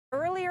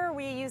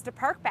we used a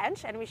park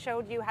bench and we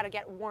showed you how to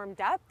get warmed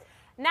up.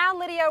 Now,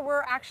 Lydia,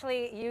 we're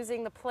actually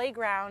using the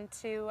playground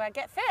to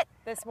get fit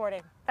this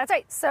morning. That's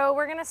right. So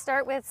we're going to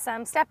start with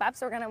some step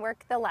ups. We're going to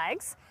work the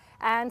legs.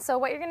 And so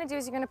what you're going to do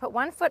is you're going to put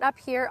one foot up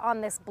here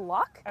on this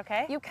block.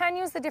 Okay. You can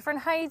use the different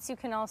heights. You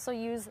can also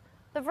use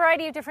the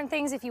variety of different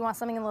things if you want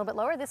something a little bit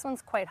lower. This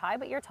one's quite high,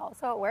 but you're tall,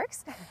 so it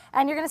works.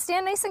 And you're going to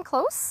stand nice and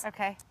close.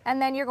 Okay.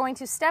 And then you're going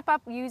to step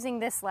up using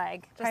this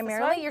leg. Just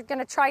primarily. this You're going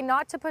to try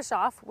not to push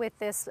off with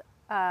this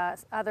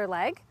other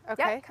leg.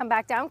 Okay. Yeah, come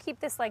back down, keep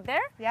this leg there.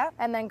 Yeah.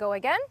 And then go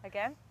again.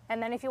 Again.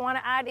 And then if you want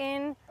to add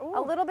in Ooh.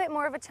 a little bit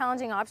more of a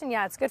challenging option,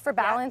 yeah, it's good for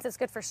balance, it's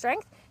good for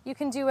strength. You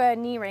can do a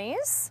knee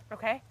raise.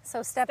 Okay.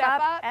 So step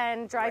up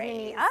and drive your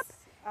knee up.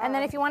 And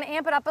then if you want to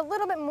amp it up a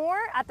little bit more,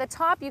 at the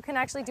top you can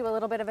actually do a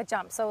little bit of a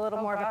jump, so a little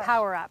more of a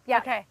power up. Yeah.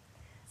 Okay.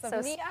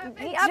 So knee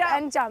up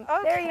and jump.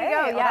 Okay. There you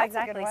go. Well, Yeah, that's a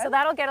good exactly. one. So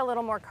that'll get a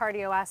little more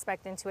cardio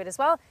aspect into it as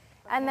well.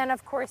 And then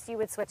of course you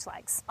would switch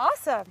legs.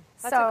 Awesome.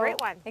 That's a great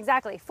one.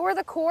 Exactly. For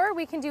the core,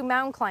 we can do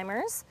mountain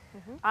climbers.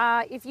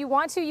 If you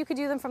want to, you could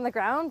do them from the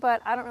ground,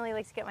 but I don't really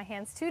like to get my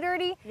hands too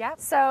dirty. Yep.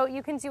 So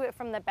you can do it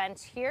from the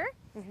bench here,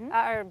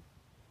 or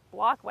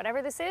block,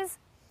 whatever this is.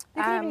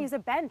 You can even use a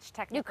bench,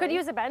 technically. You could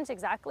use a bench,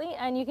 exactly,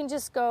 and you can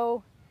just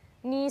go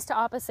knees to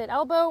opposite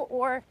elbow,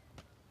 or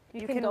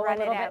you can go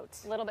run a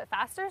little bit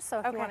faster. So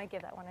if you want to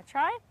give that one a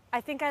try. I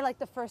think I like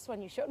the first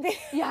one you showed me.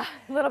 Yeah,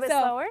 a little bit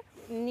slower.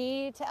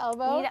 Knee to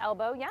elbow. Knee to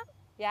elbow, yeah.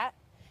 Yeah.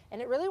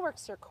 And it really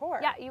works your core.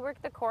 Yeah, you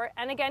work the core.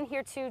 And again,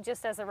 here too,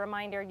 just as a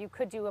reminder, you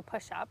could do a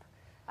push-up,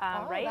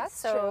 right?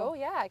 That's true.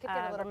 Yeah, I could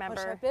get a little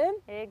push-up in.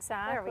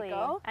 Exactly. There we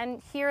go.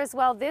 And here as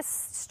well, this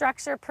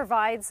structure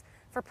provides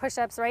for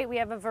push-ups, right? We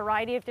have a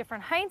variety of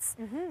different heights.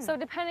 So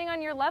depending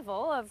on your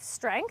level of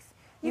strength,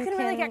 you can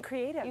really get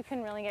creative. You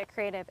can really get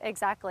creative,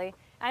 exactly.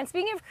 And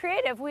speaking of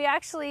creative, we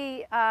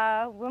actually,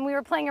 when we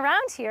were playing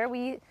around here,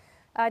 we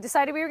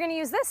decided we were going to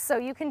use this. So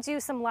you can do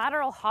some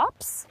lateral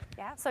hops.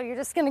 Yeah. So you're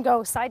just going to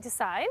go side to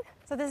side.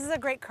 So this is a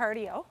great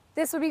cardio.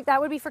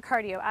 That would be for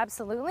cardio,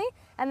 absolutely.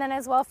 And then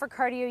as well for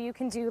cardio, you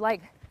can do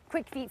like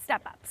quick feet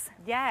step ups.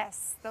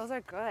 Yes, those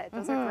are good.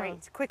 Those are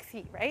great. Quick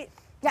feet, right?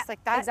 Yeah, Just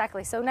like that.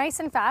 Exactly. So nice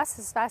and fast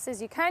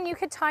as you can. You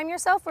could time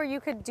yourself, or you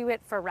could do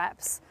it for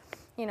reps.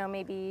 You know,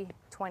 maybe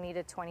 20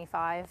 to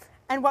 25.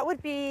 And what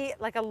would be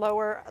like a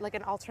lower, like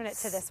an alternate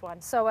to this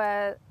one? So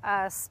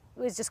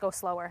let's just go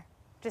slower.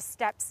 Just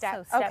step, step.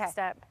 So step, okay.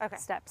 step, Okay.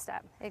 step,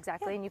 step.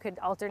 Exactly. Yeah. And you could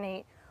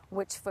alternate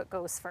which foot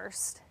goes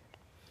first.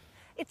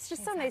 It's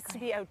just so nice to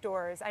be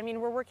outdoors. I mean,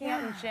 we're working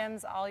out in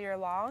gyms all year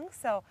long,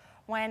 so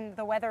when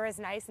the weather is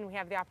nice and we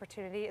have the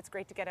opportunity, it's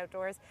great to get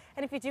outdoors.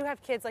 And if you do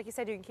have kids, like you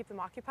said, you can keep them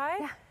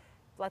occupied,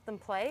 let them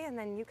play, and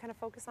then you kind of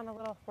focus on a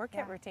little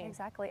workout routine.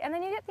 Exactly. And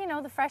then you get,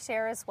 the fresh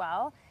air as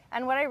well.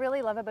 And what I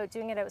really love about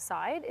doing it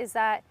outside is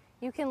that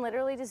you can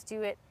literally just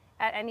do it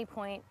at any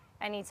point,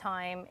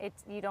 anytime.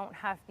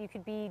 You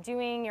could be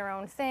doing your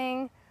own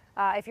thing.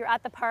 If you're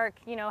at the park,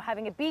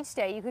 having a beach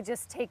day, you could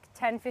just take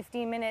 10,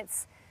 15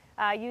 minutes,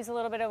 use a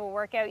little bit of a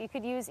workout. You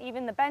could use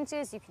even the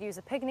benches, you could use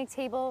a picnic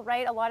table,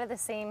 right? A lot of the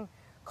same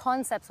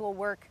concepts will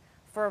work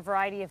for a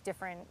variety of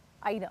different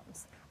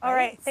items. All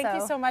right, thank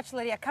you so much,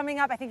 Lydia. Coming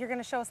up, I think you're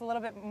going to show us a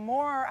little bit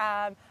more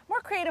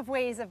creative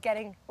ways of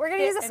getting. We're going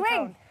to use a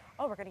swing.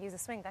 Oh, we're going to use a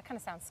swing. That kind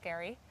of sounds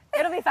scary.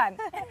 It'll be fun.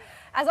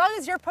 As long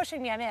as you're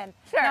pushing me, I'm in.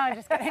 Sure. No, I'm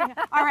just kidding.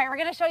 All right, we're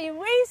going to show you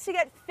ways to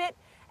get fit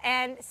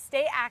and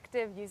stay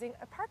active using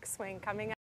a park swing coming up.